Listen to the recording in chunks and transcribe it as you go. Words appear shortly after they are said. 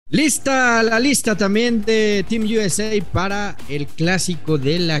Lista la lista también de Team USA para el clásico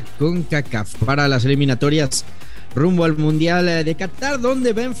de la CONCACAF, para las eliminatorias rumbo al Mundial de Qatar,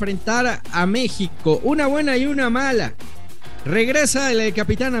 donde va a enfrentar a México. Una buena y una mala. Regresa el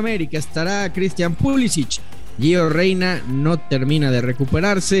Capitán América, estará Christian Pulisic. Gio Reyna no termina de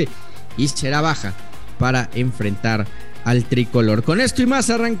recuperarse y será baja para enfrentar al tricolor. Con esto y más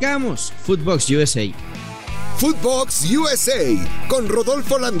arrancamos Footbox USA. Footbox USA, con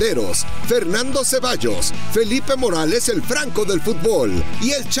Rodolfo Landeros, Fernando Ceballos, Felipe Morales, el Franco del fútbol,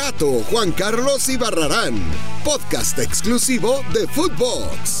 y el Chato, Juan Carlos Ibarrarán. Podcast exclusivo de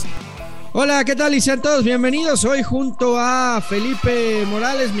Footbox. Hola, ¿qué tal? Y sean todos bienvenidos. Hoy junto a Felipe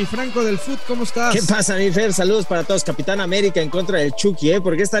Morales, mi Franco del fútbol. ¿Cómo estás? ¿Qué pasa, mi Fer? Saludos para todos. Capitán América en contra del Chucky,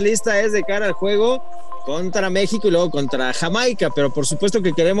 porque esta lista es de cara al juego contra México y luego contra Jamaica, pero por supuesto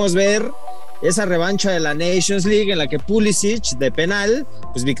que queremos ver esa revancha de la Nations League en la que Pulisic, de penal,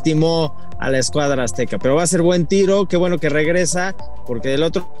 pues victimó a la escuadra azteca. Pero va a ser buen tiro, qué bueno que regresa, porque del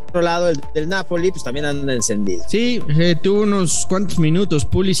otro lado, el del Napoli, pues también anda encendido. Sí, tuvo unos cuantos minutos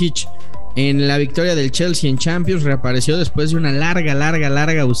Pulisic en la victoria del Chelsea en Champions, reapareció después de una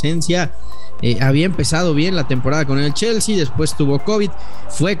larga ausencia. Había empezado bien la temporada con el Chelsea, después tuvo COVID,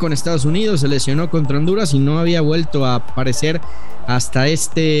 fue con Estados Unidos, se lesionó contra Honduras y no había vuelto a aparecer hasta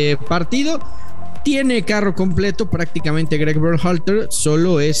este partido. Tiene carro completo prácticamente Greg Berhalter,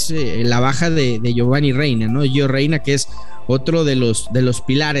 solo es la baja de Giovanni Reyna, ¿no? Gio Reyna, que es otro de los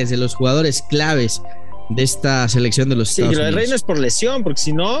pilares, de los jugadores claves de esta selección de los Estados Unidos. Sí, lo de Reyna es por lesión, porque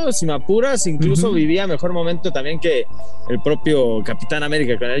si no, si me apuras, incluso vivía mejor momento también que el propio Capitán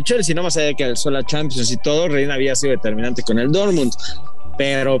América con el Chelsea, no más allá de que alzó la Champions y todo, Reyna había sido determinante con el Dortmund.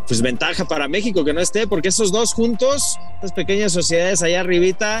 Pero pues ventaja para México que no esté, porque esos dos juntos, estas pequeñas sociedades allá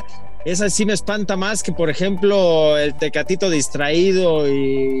arribita, esa sí me espanta más que, por ejemplo, el Tecatito distraído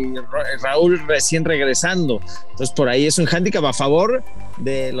y Raúl recién regresando. Entonces por ahí es un hándicap a favor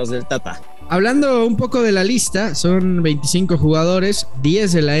de los del Tata. Hablando un poco de la lista, son 25 jugadores,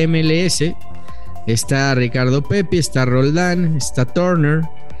 10 de la MLS. Está Ricardo Pepi, está Roldán, está Turner.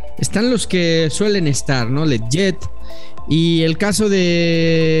 Están los que suelen estar, ¿no? Ledjet. Y el caso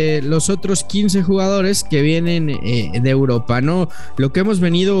de los otros 15 jugadores que vienen de Europa, ¿no? Lo que hemos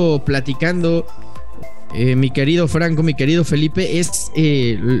venido platicando, mi querido Franco, mi querido Felipe, es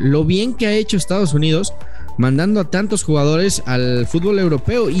lo bien que ha hecho Estados Unidos mandando a tantos jugadores al fútbol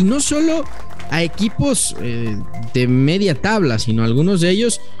europeo, y no solo a equipos de media tabla, sino algunos de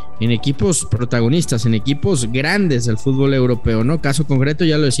ellos en equipos protagonistas, en equipos grandes del fútbol europeo, ¿no? Caso concreto,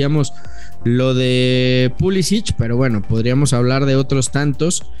 ya lo decíamos, lo de Pulisic, pero bueno, podríamos hablar de otros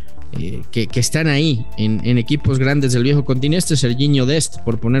tantos que están ahí en equipos grandes del viejo continente. Reyna y Dest,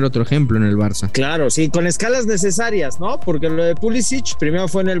 por poner otro ejemplo, en el Barça. Claro, sí, con escalas necesarias, ¿no? Porque lo de Pulisic primero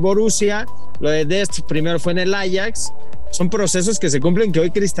fue en el Borussia, lo de Dest primero fue en el Ajax. Son procesos que se cumplen, que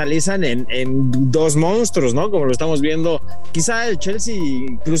hoy cristalizan en dos monstruos, ¿no? Como lo estamos viendo, quizá el Chelsea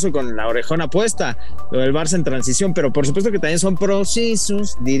incluso con la orejona puesta, lo del Barça en transición, pero por supuesto que también son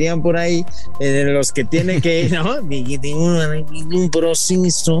procesos, dirían por ahí, en los que tiene que, ¿no? Un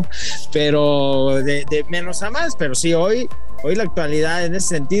proceso, pero de menos a más, pero sí, hoy la actualidad en ese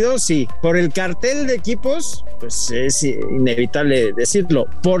sentido, sí, por el cartel de equipos, pues es inevitable decirlo,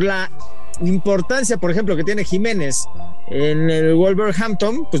 por la importancia, por ejemplo, que tiene Jiménez en el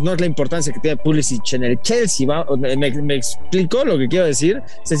Wolverhampton, pues no es la importancia que tiene Pulisic en el Chelsea, ¿va? ¿Me explico lo que quiero decir?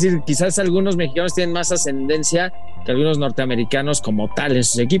 Es decir, quizás algunos mexicanos tienen más ascendencia que algunos norteamericanos como tal en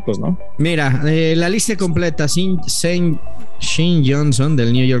sus equipos, ¿no? Mira, la lista completa: Shane Johnson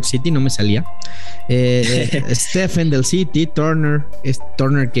del New York City, no me salía. Stephen del City, Turner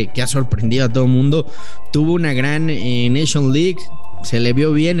que ha sorprendido a todo el mundo, tuvo una gran Nation League, se le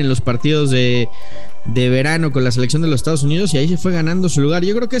vio bien en los partidos de verano con la selección de los Estados Unidos y ahí se fue ganando su lugar.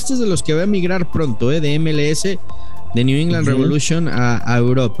 Yo creo que este es de los que va a emigrar pronto, de MLS, de New England Revolution a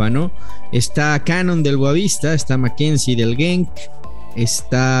Europa, ¿no? Está Cannon del Boavista, está Mackenzie del Genk,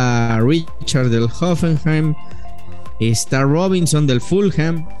 está Richard del Hoffenheim, está Robinson del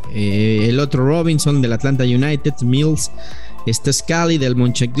Fulham, el otro Robinson del Atlanta United, Mills, está Scully del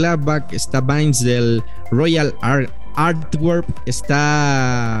Mönchengladbach, está Vines del Royal Antwerp,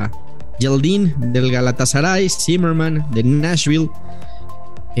 está Yeldin del Galatasaray, Zimmerman de Nashville,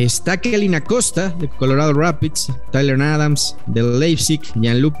 está Kellyn Acosta de Colorado Rapids, Tyler Adams del Leipzig,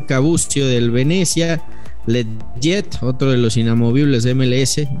 Gianluca Busio del Venecia, Ledjet, otro de los inamovibles de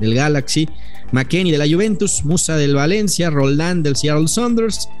MLS, del Galaxy, McKennie de la Juventus, Musa del Valencia, Roldán del Seattle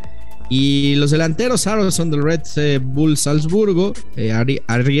Sounders, y los delanteros: Harrelson del Red Bull Salzburgo,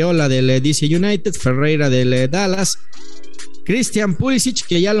 Arriola del DC United, Ferreira del Dallas, Christian Pulisic,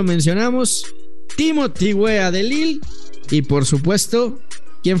 que ya lo mencionamos, Timothy Weah de Lille y por supuesto,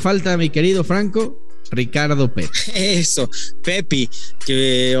 ¿quién falta, mi querido Franco? Ricardo Pepi. Eso, Pepi,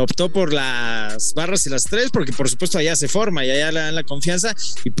 que optó por las barras y las tres, porque por supuesto allá se forma y allá le dan la confianza,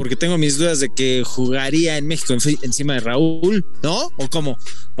 y porque tengo mis dudas de que jugaría en México encima de Raúl, ¿no? ¿O cómo?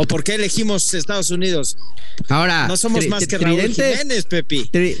 ¿O por qué elegimos Estados Unidos? Ahora, no somos más que Raúl Jiménez, Pepi.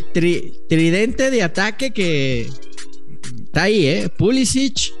 Tridente de ataque que está ahí,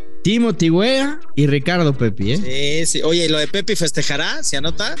 Pulisic, Timothy Weah y Ricardo Pepi, Sí. Oye, ¿y lo de Pepi festejará? ¿Se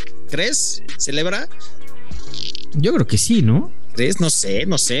anota? ¿Crees? ¿Celebra? Yo creo que sí, ¿no? ¿Crees? No sé,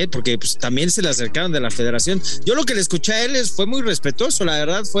 porque pues, también se le acercaron de la federación. Yo lo que le escuché a él fue muy respetuoso, la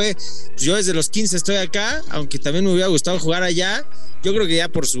verdad fue, pues, yo desde los 15 estoy acá, aunque también me hubiera gustado jugar allá. Yo creo que ya,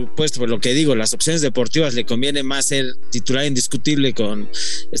 por supuesto, por lo que digo, las opciones deportivas le conviene más ser titular indiscutible con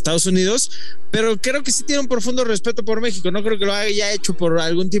Estados Unidos, pero creo que sí tiene un profundo respeto por México. No creo que lo haya hecho por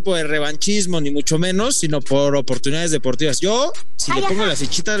algún tipo de revanchismo, ni mucho menos, sino por oportunidades deportivas. Yo, si le pongo la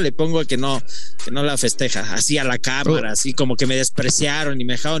fichita, le pongo que no la festeja, así a la cámara, así como que me despreciaron y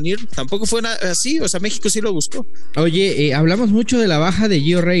me dejaron ir. Tampoco fue así, o sea, México sí lo buscó. Oye, hablamos mucho de la baja de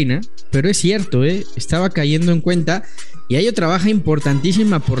Gio Reyna, pero es cierto, estaba cayendo en cuenta. Y hay otra baja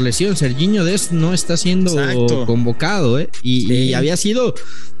importantísima por lesión. Serginho Dest no está siendo convocado, y había sido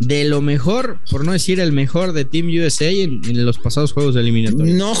de lo mejor, por no decir el mejor de Team USA en los pasados juegos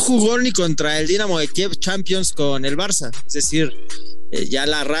eliminatorios. No jugó ni contra el Dinamo de Kiev Champions con el Barça, es decir, ya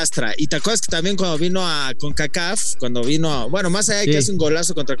la arrastra. Y te acuerdas que también cuando vino a CONCACAF, bueno, más allá de que hace un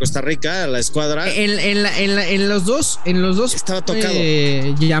golazo contra Costa Rica, la escuadra. En los dos estaba tocado.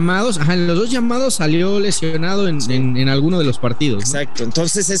 Llamados, en los dos llamados salió lesionado en alguno de los partidos. Exacto, ¿no?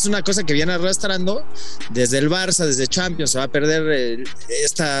 Entonces es una cosa que viene arrastrando desde el Barça, desde Champions. Se va a perder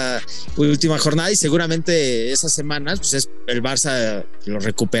esta última jornada y seguramente esas semanas, pues el Barça lo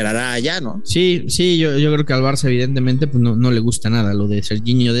recuperará allá, ¿no? Sí, yo creo que al Barça evidentemente pues no le gusta nada lo de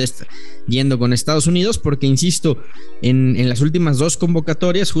Serginho Dest yendo con Estados Unidos, porque insisto, en las últimas dos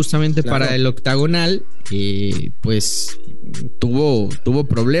convocatorias justamente para el octagonal, pues tuvo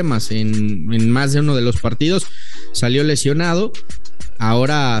problemas en más de uno de los partidos, salió lesionado,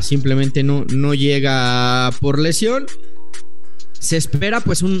 ahora simplemente no llega por lesión. Se espera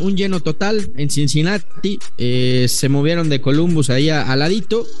pues un lleno total en Cincinnati. Se movieron de Columbus ahí al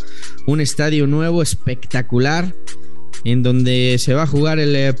ladito, un estadio nuevo espectacular en donde se va a jugar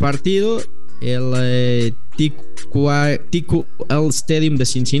el partido, el TQL Stadium de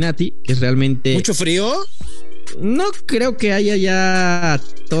Cincinnati, que es realmente... ¿Mucho frío? No creo que haya ya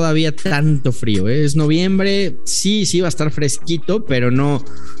todavía tanto frío, Es noviembre, sí va a estar fresquito, pero no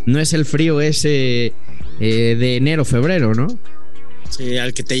es el frío ese de enero, febrero, ¿no? Sí,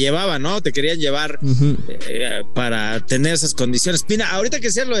 al que te llevaba, ¿no? Te querían llevar para tener esas condiciones. Mira, ahorita que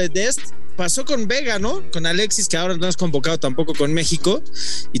sea lo de Dest, pasó con Vega, ¿no? Con Alexis, que ahora no es convocado tampoco con México,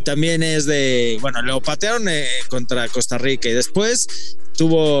 y también es lo patearon contra Costa Rica, y después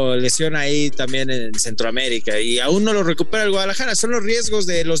tuvo lesión ahí también en Centroamérica, y aún no lo recupera el Guadalajara. Son los riesgos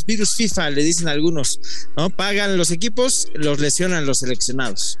de los virus FIFA, le dicen algunos, ¿no? Pagan los equipos, los lesionan los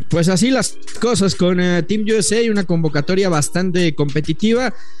seleccionados. Pues así las cosas con Team USA, una convocatoria bastante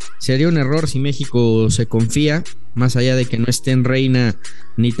competitiva. Sería un error si México se confía, más allá de que no estén Reyna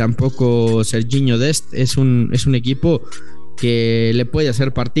ni tampoco Serginho Dest. Es un equipo que le puede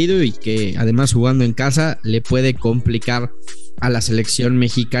hacer partido y que además jugando en casa le puede complicar a la selección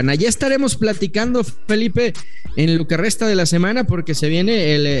mexicana. Ya estaremos platicando, Felipe, en lo que resta de la semana, porque se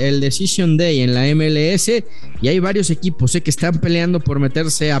viene el Decision Day en la MLS y hay varios equipos que están peleando por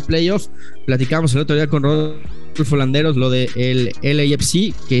meterse a playoff. Platicamos el otro día con Rodolfo Landeros lo del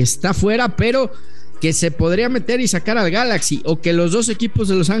LAFC, que está fuera, pero que se podría meter y sacar al Galaxy, o que los dos equipos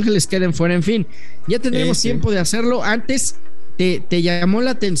de Los Ángeles queden fuera. En fin, ya tendremos tiempo de hacerlo. Antes te llamó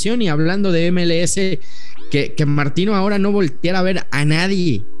la atención, y hablando de MLS, que Martino ahora no volteara a ver a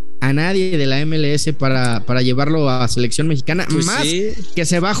nadie de la MLS para llevarlo a selección mexicana, pues más que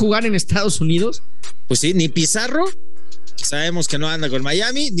se va a jugar en Estados Unidos. Pues sí, ni Pizarro, que sabemos que no anda con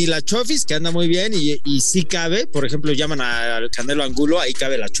Miami, ni la Chofis, que anda muy bien y sí cabe. Por ejemplo, llaman al Canelo Angulo, ahí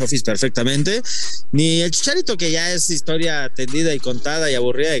cabe la Chofis perfectamente. Ni el Chicharito, que ya es historia tendida y contada y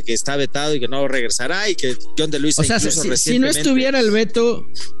aburrida de que está vetado y que no regresará, y que John de Luisa, o sea, incluso recientemente... si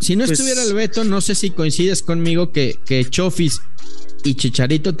no estuviera el veto, no sé si coincides conmigo que Chofis y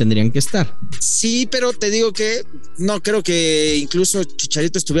Chicharito tendrían que estar. Sí, pero te digo que no creo que incluso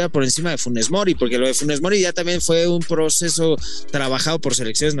Chicharito estuviera por encima de Funes Mori, porque lo de Funes Mori ya también fue un proceso trabajado por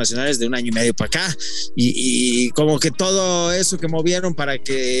selecciones nacionales de 1 año y medio para acá, y como que todo eso que movieron para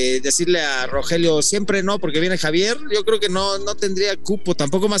que decirle a Rogelio siempre no, porque viene Javier, yo creo que no tendría cupo,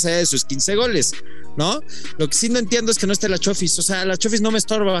 tampoco más allá de sus 15 goles, ¿no? Lo que sí no entiendo es que no esté la Chofis, o sea, la Chofis no me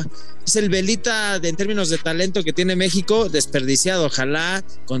estorba, es el velita en términos de talento que tiene México, desperdiciado. Ojalá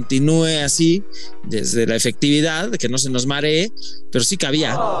continúe así desde la efectividad, que no se nos maree, pero sí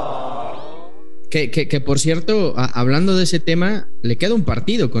cabía. Que por cierto, hablando de ese tema, le queda un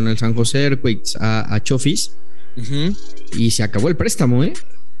partido con el San José Earthquakes a Chofis, y se acabó el préstamo, ¿eh?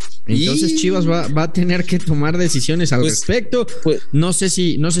 Entonces Chivas va a tener que tomar decisiones al respecto. No sé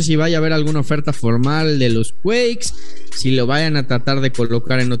si vaya a haber alguna oferta formal de los Quakes, si lo vayan a tratar de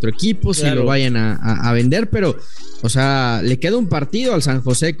colocar en otro equipo, si lo vayan a vender, pero o sea, le queda un partido al San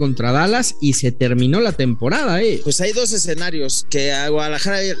José contra Dallas y se terminó la temporada, Pues hay 2 escenarios: que a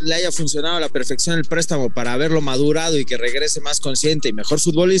Guadalajara le haya funcionado a la perfección el préstamo para haberlo madurado y que regrese más consciente y mejor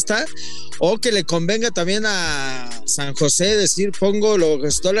futbolista, o que le convenga también a San José decir, pongo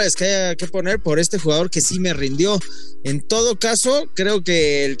los dólares que haya que poner por este jugador que sí me rindió. En todo caso, creo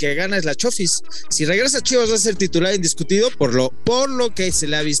que el que gana es la Chofis. Si regresa a Chivas va a ser titular indiscutido por lo que se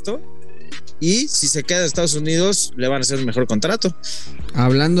le ha visto. Y si se queda en Estados Unidos, le van a hacer un mejor contrato.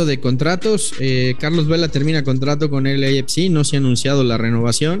 Hablando de contratos, Carlos Vela termina contrato con el AFC. No se ha anunciado la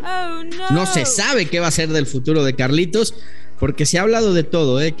renovación. No se sabe qué va a ser del futuro de Carlitos, porque se ha hablado de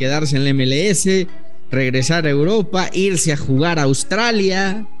todo, quedarse en la MLS, regresar a Europa, irse a jugar a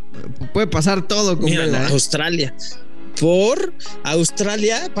Australia. Puede pasar todo con Vela. Australia. Por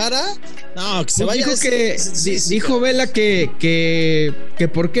Australia para que se vaya. Dijo Vela que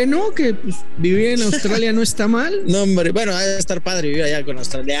por qué no, que pues, vivir en Australia no está mal. No, hombre, bueno, va a estar padre vivir allá con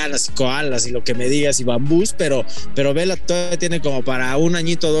australianas y koalas y lo que me digas y bambús, pero Vela todavía tiene como para 1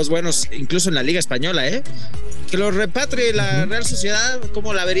 añito, 2 buenos, incluso en la Liga Española, que lo repatrie la Real Sociedad.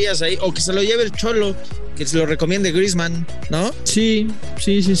 ¿Cómo la verías ahí? O que se lo lleve el Cholo, que se lo recomiende Griezmann, ¿no? Sí,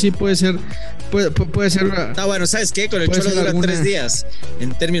 puede ser. Puede ser. No, bueno, ¿sabes qué? Con el Cholo dura 3 días.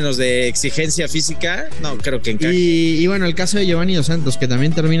 En términos de exigencia física, no creo que encaje. Y bueno, el caso de Giovanni Dos Santos, que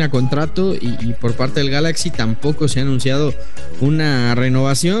también termina contrato, y por parte del Galaxy tampoco se ha anunciado una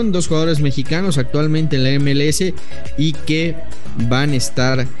renovación. 2 jugadores mexicanos actualmente en la MLS y que van a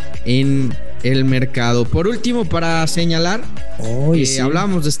estar en el mercado. Por último, para señalar,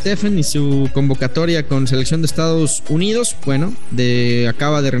 hablábamos de Stephen y su convocatoria con selección de Estados Unidos. Bueno,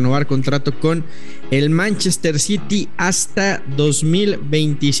 acaba de renovar contrato con el Manchester City hasta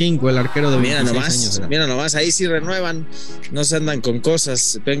 2025, el arquero de 26 años. Mira nomás, ahí sí renuevan, no se andan con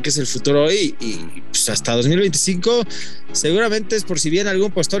cosas, ven que es el futuro hoy y pues hasta 2025 seguramente es por si viene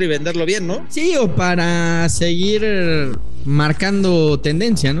algún postor y venderlo bien, ¿no? Sí, o para seguir marcando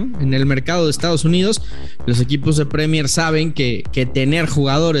tendencia, ¿no? En el mercado de Estados Unidos, los equipos de Premier saben que tener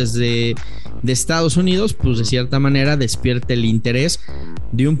jugadores de Estados Unidos, pues de cierta manera despierta el interés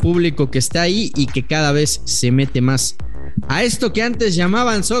de un público que está ahí y que cada vez se mete más a esto que antes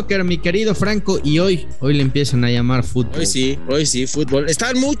llamaban soccer, mi querido Franco, y hoy le empiezan a llamar fútbol. Hoy sí, fútbol.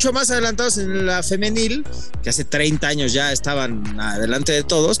 Estaban mucho más adelantados en la femenil, que hace 30 años ya estaban adelante de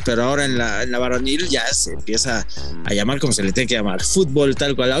todos, pero ahora en la varonil ya se empieza a llamar como se le tiene que llamar, fútbol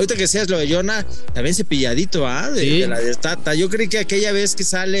tal cual. Ahorita que seas lo de Jonah, también cepilladito, de la de Tata. Yo creí que aquella vez que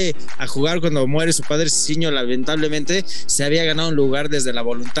sale a jugar cuando muere su padre Cicinho, lamentablemente se había ganado un lugar desde la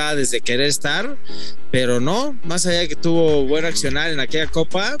voluntad, desde querer estar, pero no, más allá de que tuvo buen accionar en aquella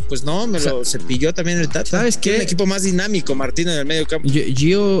copa, pues no, lo cepilló también el Tata. ¿Sabes qué? Un equipo más dinámico, Martino, en el medio campo.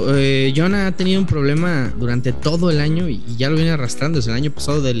 Jonah ha tenido un problema durante todo el año y ya lo viene arrastrando desde el año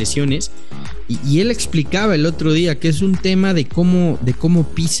pasado de lesiones, y él explicaba el otro día que es un tema de cómo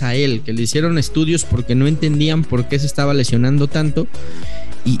pisa él, que le hicieron estudios porque no entendían por qué se estaba lesionando tanto,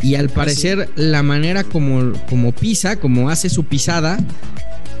 y al parecer la manera como pisa, como hace su pisada,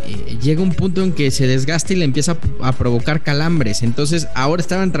 llega un punto en que se desgasta y le empieza a provocar calambres. Entonces ahora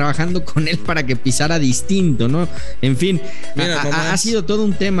estaban trabajando con él para que pisara distinto, ¿no? En fin, ha sido todo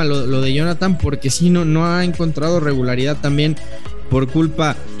un tema lo de Jonathan, porque sí, no ha encontrado regularidad también por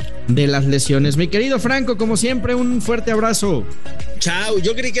culpa de las lesiones. Mi querido Franco, como siempre, un fuerte abrazo. Chao,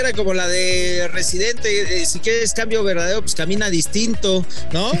 yo creí que era como la de Residente, si quieres cambio verdadero, pues camina distinto,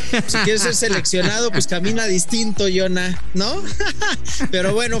 ¿no? Si quieres ser seleccionado, pues camina distinto, Yona, ¿no?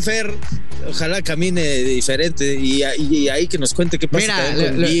 Pero bueno, Fer, ojalá camine diferente y ahí que nos cuente qué pasa.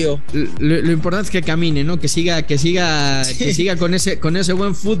 Mira, lo importante es que camine, ¿no? Que siga con ese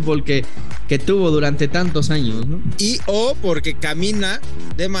buen fútbol que tuvo durante tantos años, ¿no? O porque camina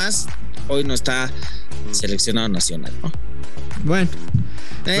de más, hoy no está seleccionado nacional, ¿no? Bueno,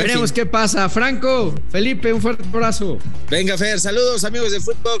 veremos qué pasa. Franco, Felipe, un fuerte abrazo. Venga, Fer, saludos amigos de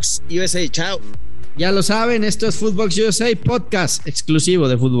Footbox USA, chao. Ya lo saben, esto es Footbox USA, podcast exclusivo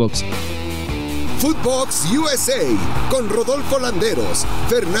de Footbox. Footbox USA, con Rodolfo Landeros,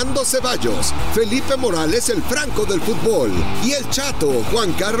 Fernando Ceballos, Felipe Morales, el Franco del fútbol, y el Chato,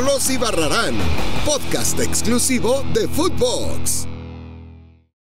 Juan Carlos Ibarrarán. Podcast exclusivo de Footbox.